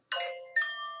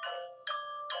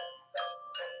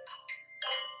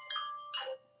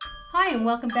Hi, and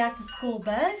welcome back to School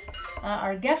Buzz.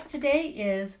 Our guest today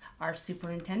is our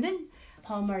superintendent,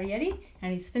 Paul Marietti,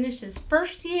 and he's finished his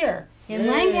first year in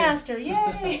Lancaster.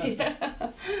 Yay!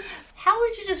 How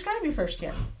would you describe your first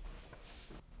year?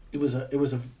 It was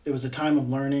a time of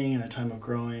learning and a time of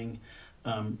growing.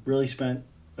 Really spent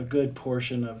a good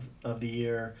portion of the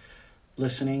year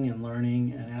listening and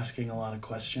learning and asking a lot of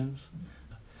questions,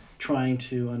 trying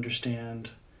to understand,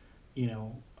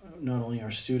 not only our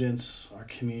students, our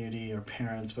community, our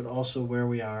parents, but also where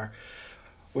we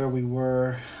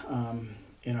were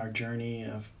in our journey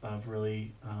of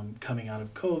really coming out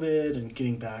of COVID and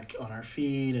getting back on our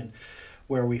feet, and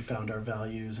where we found our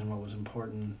values and what was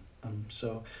important.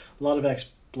 So a lot of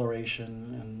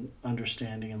exploration and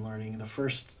understanding and learning the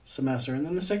first semester. And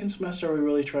then the second semester, we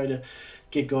really tried to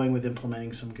get going with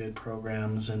implementing some good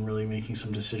programs and really making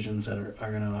some decisions that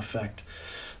are going to affect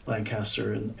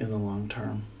Lancaster in the long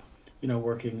term.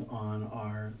 Working on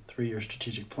our 3-year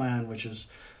strategic plan, which is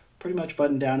pretty much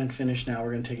buttoned down and finished now. We're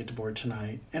going to take it to board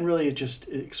tonight. And really it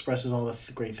expresses all the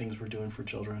great things we're doing for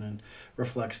children and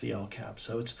reflects the LCAP.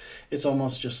 So it's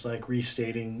almost just like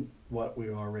restating what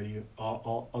we already,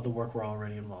 all the work we're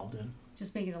already involved in.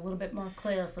 Just make it a little bit more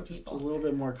clear for people. Just a little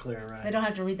bit more clear, right? So they don't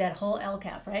have to read that whole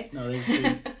LCAP, right? No, they just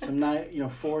read some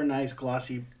 4 nice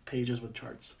glossy pages with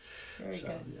charts. Very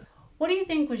good. Yeah. What do you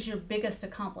think was your biggest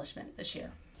accomplishment this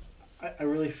year? I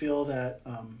really feel that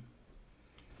I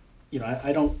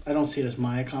don't see it as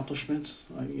my accomplishments.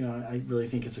 I really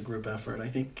think it's a group effort. I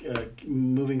think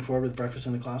moving forward with breakfast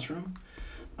in the classroom,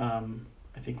 I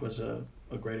think was a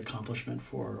great accomplishment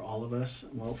for all of us.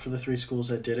 Well, for the 3 schools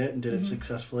that did it and did it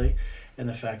successfully, and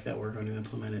the fact that we're going to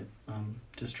implement it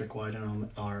district-wide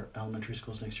in our elementary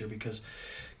schools next year, because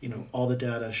all the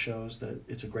data shows that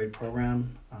it's a great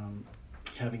program.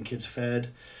 Having kids fed,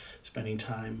 spending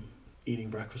time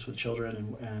eating breakfast with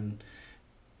children,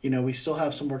 and we still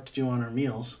have some work to do on our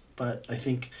meals, but I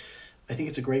think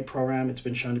it's a great program. It's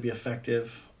been shown to be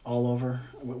effective all over,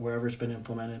 wherever it's been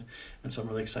implemented, and so I'm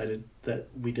really excited that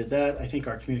we did that. I think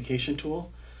our communication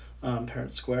tool,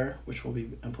 Parent Square, which will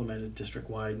be implemented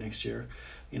district-wide next year,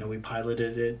 we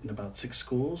piloted it in about 6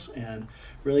 schools, and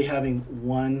really having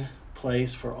one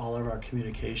place for all of our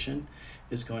communication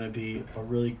is going to be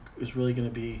really going to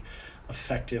be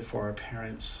effective for our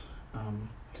parents.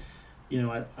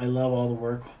 I love all the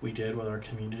work we did with our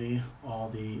community, all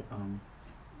the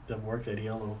work that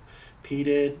ELOP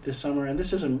did this summer, and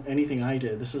this isn't anything I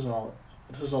did. This is all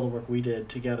the work we did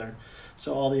together.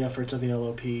 So all the efforts of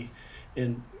ELOP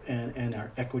and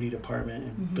our equity department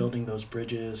and building those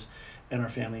bridges, and our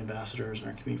family ambassadors and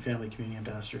our community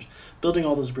ambassadors, building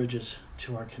all those bridges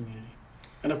to our community,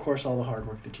 and of course all the hard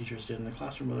work the teachers did in the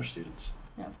classroom with our students.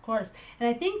 Yeah, of course. And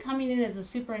I think coming in as a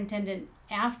superintendent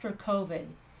after COVID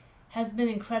has been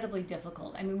incredibly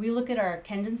difficult. I mean, we look at our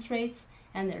attendance rates,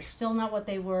 and they're still not what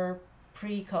they were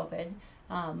pre-COVID.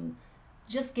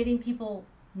 Just getting people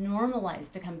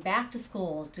normalized to come back to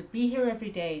school, to be here every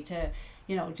day, to,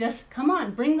 just come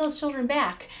on, bring those children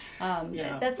back.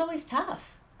 That's always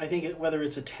tough. I think whether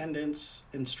it's attendance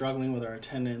and struggling with our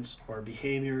attendance, or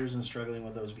behaviors and struggling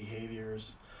with those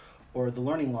behaviors, or the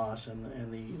learning loss and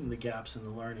the gaps in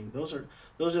the learning, those are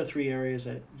 3 areas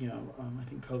that I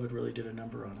think COVID really did a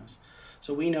number on us.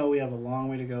 So we know we have a long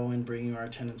way to go in bringing our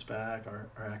attendance back,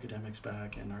 our academics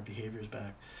back, and our behaviors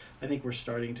back. I think we're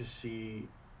starting to see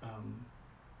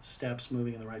steps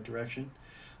moving in the right direction.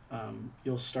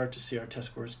 You'll start to see our test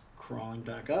scores crawling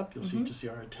back up. You'll see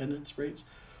our attendance rates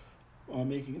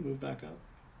making it move back up,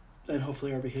 and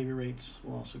hopefully our behavior rates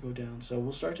will also go down. So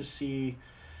we'll start to see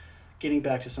getting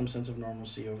back to some sense of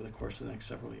normalcy over the course of the next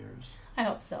several years. I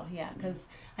hope so, yeah, because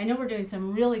I know we're doing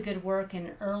some really good work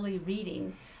in early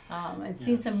reading and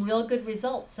seeing some real good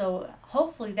results. So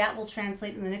hopefully that will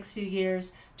translate in the next few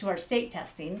years to our state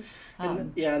testing.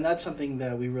 And that's something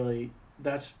that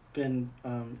that's been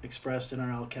expressed in our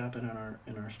LCAP and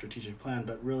in our strategic plan,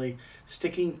 but really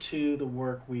sticking to the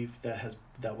work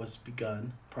that was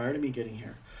begun prior to me getting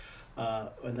here.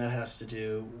 And that has to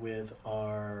do with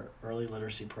our early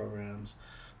literacy programs,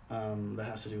 that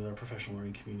has to do with our professional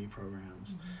learning community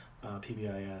programs,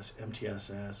 PBIS,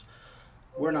 MTSS.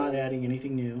 We're not adding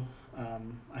anything new.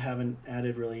 I haven't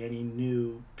added really any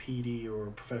new PD or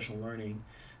professional learning.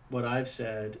 What I've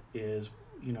said is,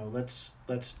 let's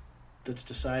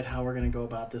decide how we're going to go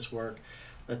about this work.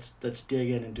 Let's dig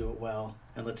in and do it well,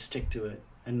 and let's stick to it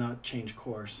and not change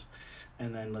course.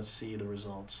 And then let's see the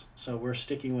results. So we're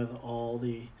sticking with all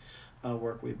the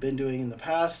work we've been doing over the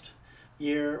past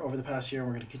year, and we're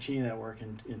going to continue that work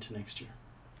into next year.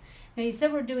 Now you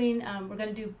said we're going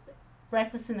to do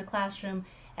breakfast in the classroom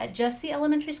at just the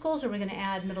elementary schools, or are we going to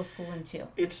add middle school in too?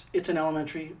 It's an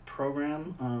elementary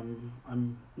program.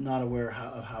 I'm not aware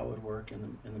of how it would work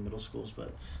in the middle schools,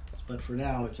 but for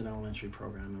now it's an elementary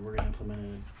program, and we're going to implement it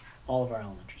in all of our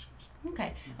elementary schools.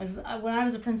 Okay. When I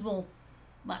was a principal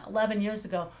 11 years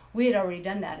ago, we had already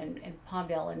done that in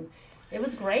Palmdale, and it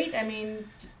was great. I mean,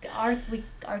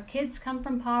 our kids come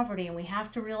from poverty, and we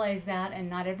have to realize that, and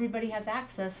not everybody has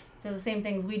access to the same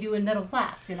things we do in middle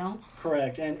class, you know?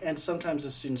 Correct, and sometimes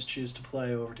the students choose to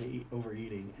play over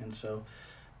eating, and so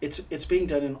it's being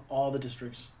done in all the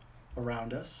districts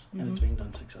around us, and it's being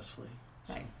done successfully.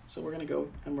 So, Right. So we're going to go,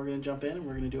 and we're going to jump in, and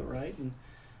we're going to do it right, and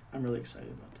I'm really excited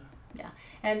about that. Yeah.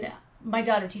 And my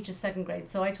daughter teaches second grade,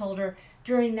 so I told her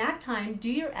during that time,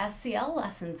 do your SCL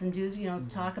lessons and do,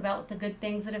 talk about the good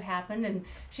things that have happened. And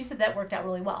she said that worked out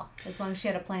really well, as long as she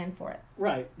had a plan for it.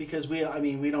 Right, because we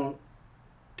don't,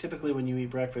 typically when you eat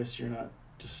breakfast, you're not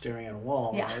just staring at a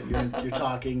wall. Yeah. Right? You're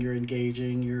talking, you're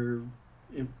engaging, you're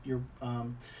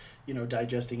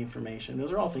digesting information.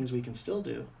 Those are all things we can still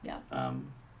do. Yeah.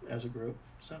 As a group.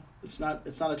 So it's not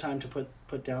a time to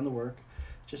put down the work,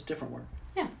 just different work.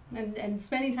 Yeah, and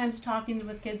spending time talking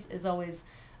with kids is always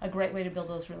a great way to build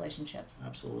those relationships.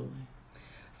 Absolutely.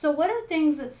 So what are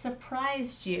things that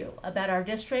surprised you about our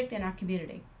district and our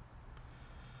community?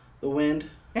 The wind.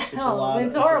 It's the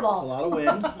wind's horrible. It's a lot of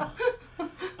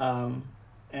wind.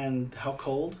 And how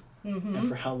cold and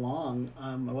for how long.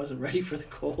 I wasn't ready for the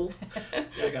cold.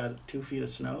 I got 2 feet of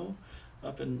snow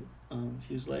up in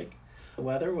Hughes Lake. The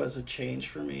weather was a change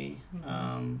for me.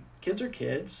 Kids are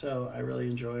kids, so I really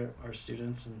enjoy our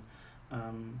students, and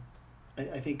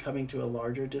I think coming to a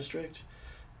larger district,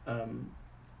 coming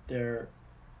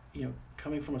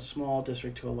from a small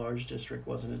district to a large district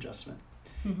was an adjustment,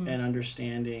 and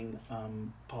understanding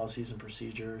policies and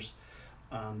procedures,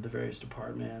 the various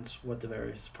departments, what the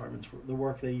various departments were, the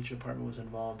work that each department was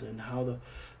involved in, how the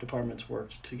departments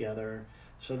worked together.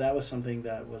 So that was something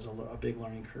that was a big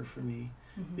learning curve for me.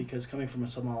 Because coming from a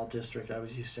small district, I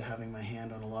was used to having my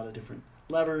hand on a lot of different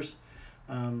levers,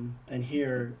 and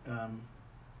here,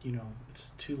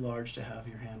 it's too large to have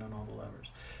your hand on all the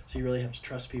levers. So you really have to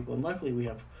trust people, and luckily we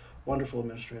have wonderful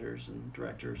administrators and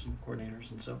directors and coordinators,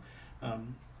 and so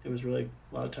it was really,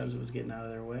 a lot of times it was getting out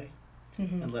of their way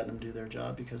and letting them do their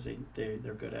job because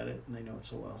they're good at it and they know it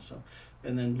so well. So,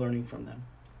 and then learning from them.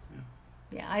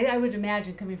 Yeah, I would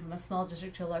imagine coming from a small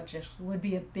district to a large district would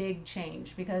be a big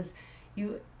change, because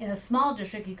in a small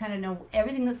district, you kind of know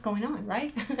everything that's going on,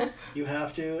 right? You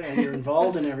have to, and you're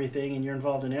involved in everything, and you're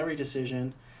involved in every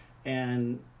decision,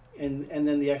 and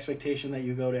then the expectation that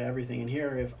you go to everything. And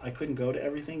here, if I couldn't go to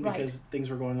everything because things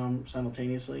were going on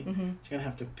simultaneously, so you're gonna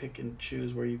have to pick and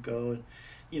choose where you go.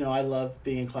 And I love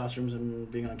being in classrooms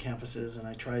and being on campuses, and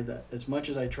I tried that as much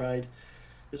as I tried.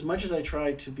 As much as I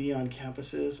tried to be on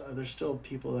campuses, there's still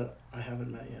people that I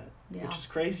haven't met yet, which is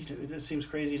crazy. It seems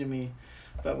crazy to me.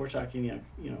 But we're talking,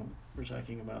 we're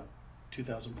talking about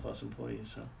 2,000 plus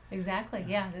employees. So exactly,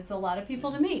 yeah, it's a lot of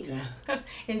people to meet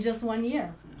in just 1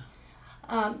 year.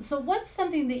 Yeah. So what's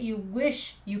something that you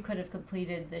wish you could have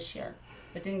completed this year,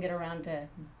 but didn't get around to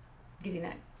getting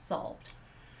that solved?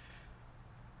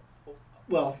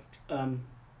 Well,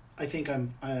 I think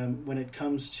I'm when it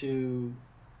comes to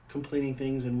completing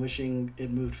things and wishing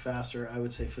it moved faster, I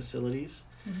would say facilities.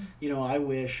 I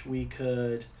wish we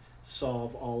could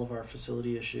solve all of our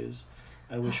facility issues.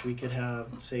 I wish we could have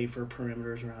safer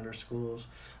perimeters around our schools.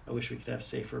 I wish we could have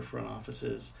safer front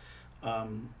offices.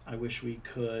 I wish we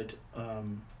could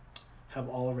have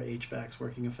all of our HVACs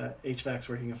working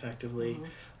effectively.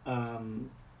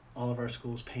 All of our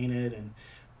schools painted and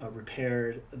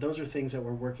repaired. Those are things that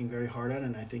we're working very hard on,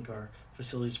 and I think our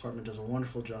facilities department does a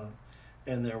wonderful job,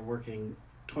 and they're working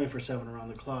 24/7 around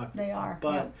the clock. They are.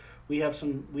 But we have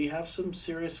some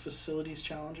serious facilities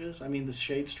challenges. I mean, the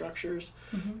shade structures,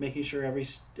 making sure every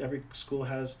school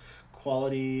has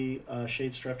quality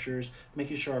shade structures,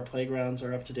 making sure our playgrounds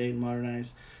are up to date and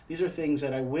modernized. These are things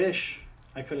that I wish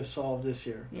I could have solved this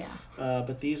year. Yeah.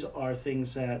 But these are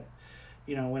things that,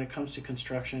 when it comes to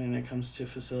construction and it comes to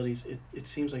facilities, it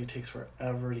seems like it takes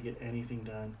forever to get anything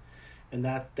done. And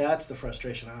that's the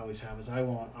frustration I always have, is I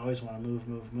always want to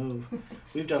move.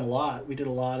 We've done a lot. We did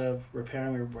a lot of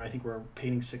repairing. I think we're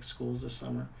painting 6 schools this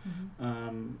summer,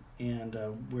 and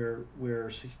we're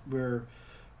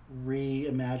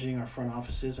reimagining our front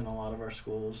offices in a lot of our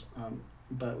schools.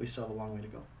 But we still have a long way to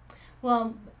go.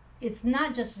 Well, it's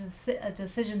not just a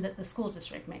decision that the school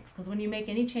district makes, because when you make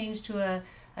any change to a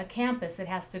campus, it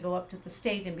has to go up to the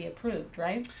state and be approved,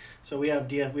 right? So we have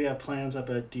plans up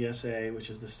at DSA, which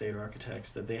is the state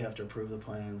architects, that they have to approve the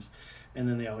plans, and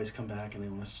then they always come back and they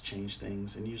want us to change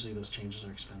things, and usually those changes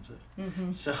are expensive.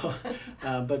 Mm-hmm. So,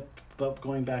 but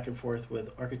going back and forth with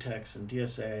architects and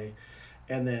DSA,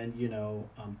 and then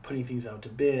putting things out to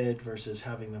bid versus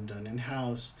having them done in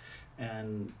house,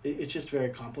 and it's just very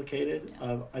complicated.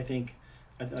 Yeah.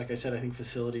 Like I said, I think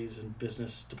facilities and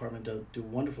business department do a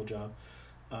wonderful job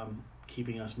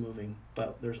keeping us moving,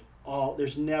 but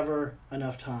there's never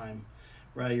enough time,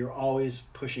 right? You're always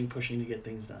pushing to get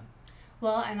things done.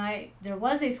 Well, and there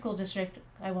was a school district,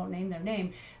 I won't name their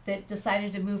name, that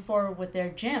decided to move forward with their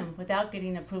gym without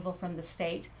getting approval from the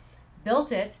state,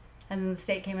 built it, and then the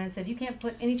state came in and said, you can't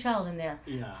put any child in there.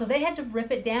 Yeah. So they had to rip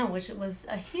it down, which was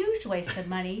a huge waste of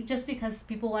money just because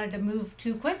people wanted to move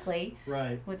too quickly,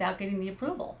 right, without getting the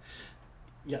approval.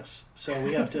 Yes. So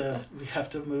we have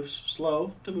to move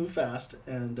slow to move fast,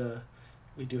 and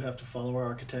we do have to follow our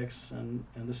architects and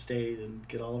the state and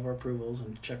get all of our approvals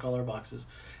and check all our boxes,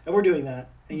 and we're doing that.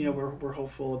 And we're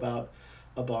hopeful about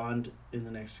a bond in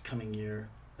the next coming year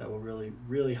that will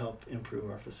really help improve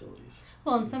our facilities.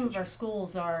 Well, and some of our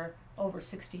schools are over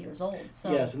 60 years old.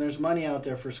 So yes, and there's money out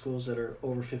there for schools that are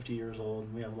over 50 years old,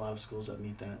 and we have a lot of schools that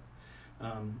meet that.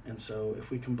 And so if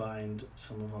we combined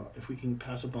if we can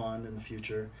pass a bond in the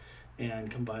future and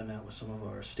combine that with some of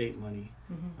our state money,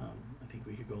 mm-hmm. I think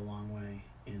we could go a long way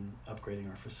in upgrading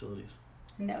our facilities.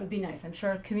 And that would be nice. I'm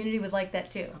sure our community would like that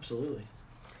too. Absolutely.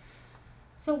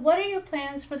 So what are your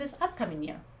plans for this upcoming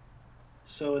year?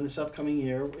 So in this upcoming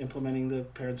year, implementing the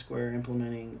Parent Square,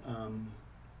 implementing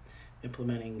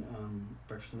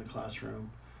breakfast in the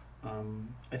classroom.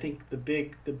 I think the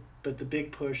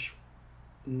big push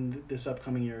this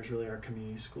upcoming year is really our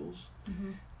community schools,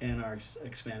 mm-hmm. and our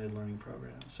expanded learning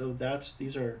program. So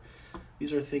these are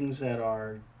things that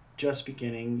are just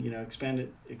beginning.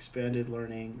 Expanded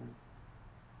learning.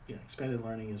 Yeah, expanded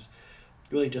learning is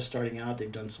really just starting out. They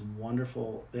have some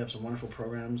wonderful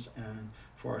programs and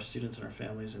for our students and our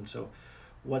families, and so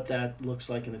what that looks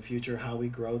like in the future, how we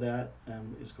grow that,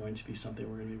 is going to be something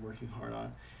we're going to be working hard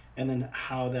on. And then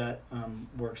how that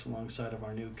works alongside of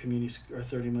our new our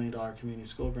 $30 million community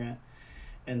school grant,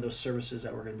 and those services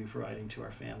that we're going to be providing to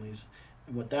our families,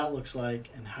 and what that looks like,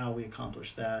 and how we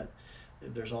accomplish that.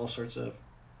 There's all sorts of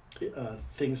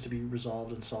things to be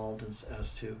resolved and solved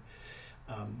as to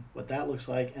what that looks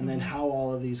like, and then how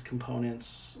all of these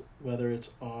components, whether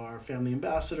it's our family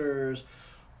ambassadors,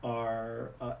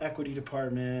 our equity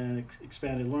department,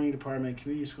 expanded learning department,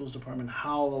 community schools department,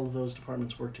 how all of those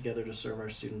departments work together to serve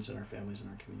our students and our families and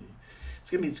our community.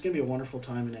 It's gonna be a wonderful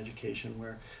time in education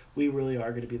where we really are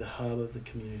going to be the hub of the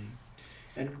community,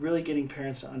 and really getting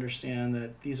parents to understand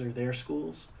that these are their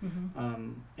schools,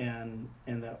 mm-hmm. And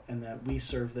that we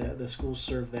serve the schools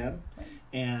serve them, right.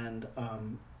 And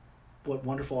what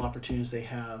wonderful opportunities they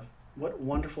have, what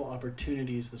wonderful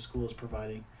opportunities the school is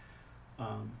providing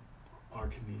our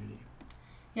community.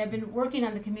 Yeah, I've been working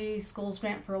on the community schools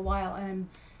grant for a while, and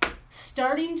I'm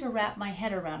starting to wrap my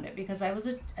head around it because I was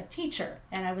a teacher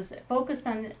and I was focused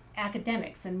on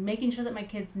academics and making sure that my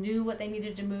kids knew what they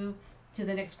needed to move to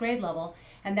the next grade level,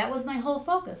 and that was my whole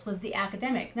focus, was the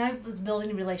academic. Now I was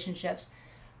building relationships,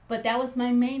 but that was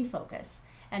my main focus.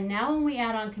 And now when we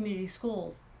add on community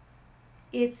schools,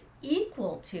 it's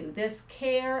equal to this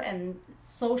care and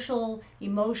social,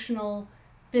 emotional,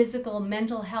 physical,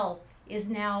 mental health is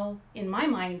now, in my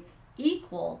mind,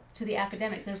 equal to the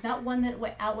academic. There's not one that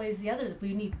outweighs the other.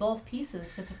 We need both pieces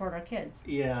to support our kids.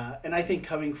 Yeah, and I think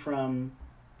coming from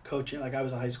coaching, like I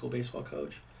was a high school baseball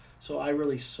coach, so I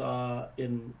really saw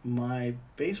in my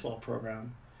baseball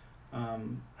program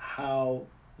how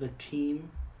the team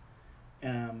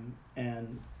and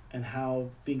how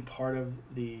being part of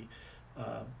the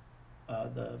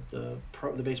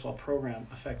baseball program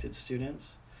affected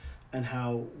students, and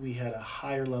how we had a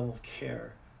higher level of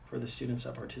care for the students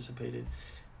that participated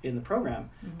in the program,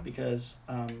 mm-hmm. because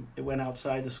it went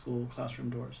outside the school classroom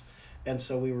doors, and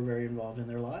so we were very involved in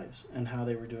their lives and how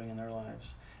they were doing in their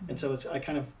lives. Mm-hmm. And so I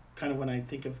kind of when I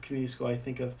think of community school, I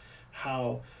think of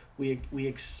how we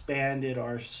expanded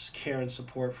our care and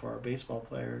support for our baseball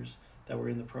players that were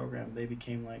in the program. They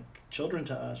became like children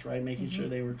to us, right? Making mm-hmm. sure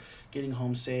they were getting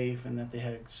home safe, and that they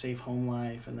had a safe home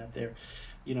life, and that their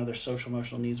social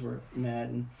emotional needs were met.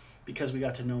 And because we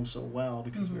got to know them so well,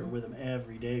 because mm-hmm. we were with them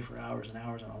every day for hours and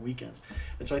hours and on weekends.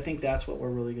 And so I think that's what we're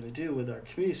really going to do with our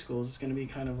community schools. It's going to be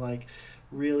kind of like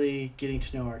really getting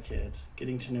to know our kids,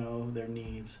 getting to know their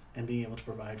needs, and being able to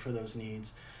provide for those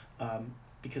needs.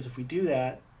 Because if we do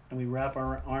that, and we wrap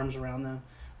our arms around them,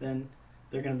 then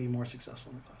they're going to be more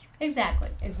successful in the classroom.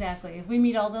 Exactly. If we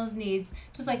meet all those needs,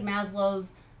 just like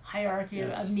Maslow's hierarchy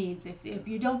Yes. of needs, if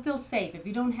you don't feel safe, if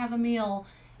you don't have a meal,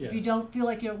 if you Yes. don't feel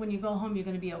like when you go home you're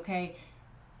going to be okay,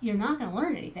 you're not going to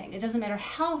learn anything. It doesn't matter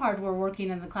how hard we're working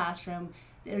in the classroom,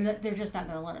 they're just not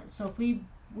going to learn. So if we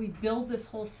build this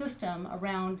whole system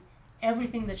around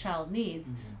everything the child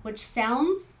needs, which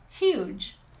sounds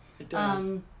huge, It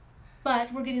does.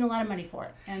 but we're getting a lot of money for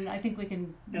it, and I think we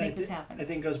can And make this happen. I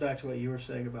think it goes back to what you were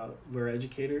saying about we're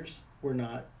educators. We're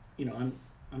not, I'm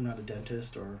not a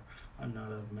dentist, or I'm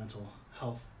not a mental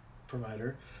health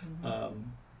provider.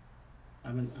 I'm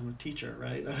a teacher,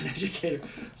 right? I'm an educator.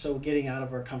 So getting out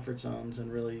of our comfort zones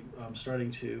and really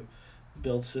starting to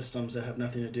build systems that have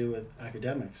nothing to do with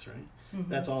academics, right?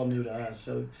 That's all new to us.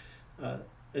 So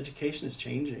education is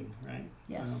changing, right?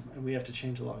 Yes. And we have to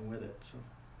change along with it. So.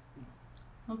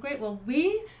 Well, great. Well,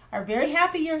 we are very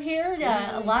happy you're here.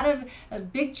 A lot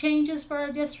of big changes for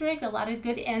our district, a lot of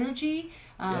good energy.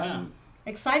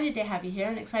 Excited to have you here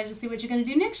and excited to see what you're going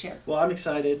to do next year. Well, I'm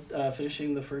excited.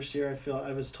 Finishing the first year,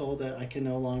 I was told that I can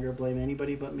no longer blame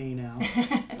anybody but me now.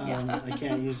 I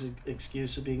can't use the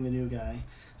excuse of being the new guy.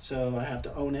 So I have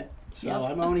to own it. So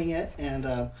I'm owning it, and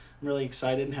I'm really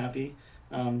excited and happy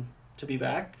to be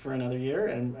back for another year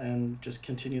and just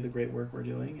continue the great work we're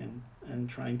doing and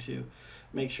trying to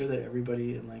make sure that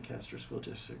everybody in Lancaster School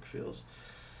District feels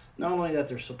not only that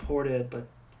they're supported, but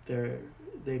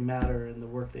they matter and the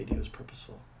work they do is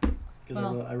purposeful. Because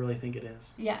I really think it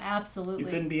is. Yeah, absolutely.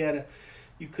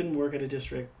 You couldn't work at a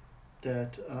district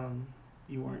that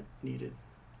you weren't needed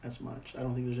as much. I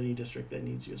don't think there's any district that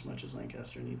needs you as much as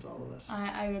Lancaster needs all of us.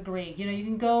 I agree. You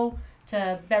can go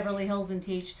to Beverly Hills and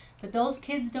teach, but those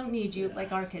kids don't need you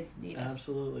like our kids need us.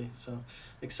 Absolutely. So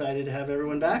excited to have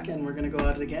everyone back, and we're going to go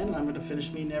at it again, and I'm going to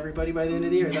finish meeting everybody by the end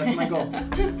of the year. That's my goal.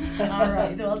 All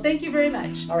right. Well, thank you very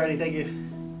much. All righty. Thank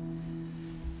you.